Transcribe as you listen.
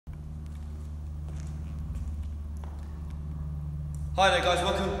Hi there guys,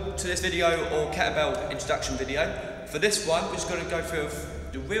 welcome to this video or kettlebell introduction video. For this one, we're just going to go through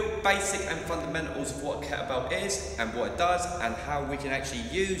the real basic and fundamentals of what a kettlebell is and what it does and how we can actually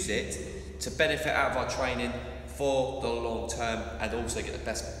use it to benefit out of our training for the long term and also get the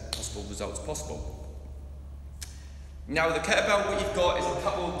best possible results possible. Now with the kettlebell, what you've got is a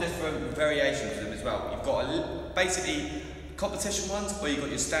couple of different variations of them as well. You've got basically competition ones, or you've got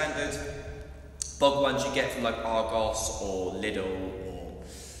your standard bog ones you get from like Argos or Lidl or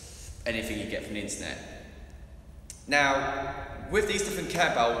anything you get from the internet. Now, with these different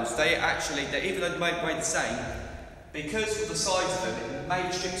kettlebells, they're even though they may be the same, because of the size of them, it may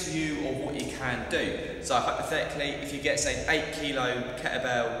restrict you on what you can do. So hypothetically, if you get say an 8 kilo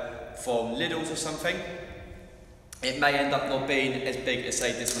kettlebell from Lidl's or something, it may end up not being as big as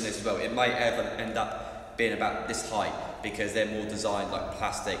say this one is as well. It may ever end up being about this height, because they're more designed like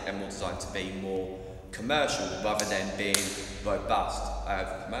plastic and more designed to be more commercial rather than being robust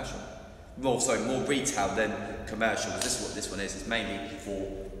commercial. More retail than commercial. This is what this one is. It's mainly for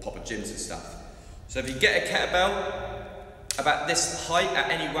proper gyms and stuff. So if you get a kettlebell about this height at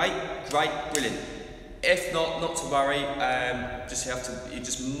any rate, great, brilliant. If not, not to worry. You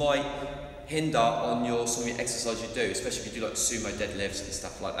just might hinder on some of your exercise you do, especially if you do like sumo deadlifts and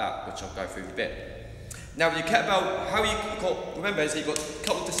stuff like that, which I'll go through in a bit. Now with your kettlebell, remember you've got a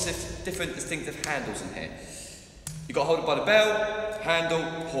couple of different distinctive handles in here. You've got to hold it by the bell, handle,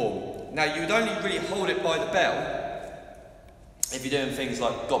 horn. Now you would only really hold it by the bell if you're doing things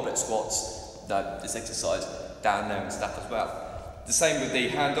like goblet squats, this exercise down there and stuff as well. The same with the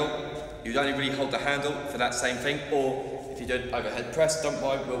handle, you'd only really hold the handle for that same thing, or if you do overhead press, don't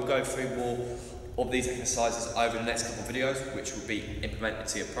worry, we'll go through more of these exercises over the next couple of videos, which will be implemented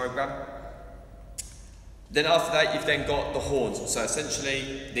to your program. Then after that, you've then got the horns. So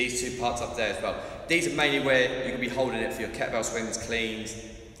essentially, these two parts up there as well. These are mainly where you're going to be holding it for your kettlebell swings, cleans,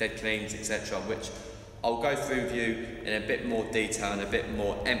 dead cleans, etc., which I'll go through with you in a bit more detail and a bit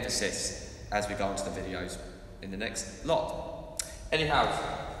more emphasis as we go on to the videos in the next lot. Anyhow,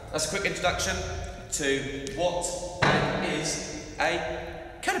 that's a quick introduction to what is a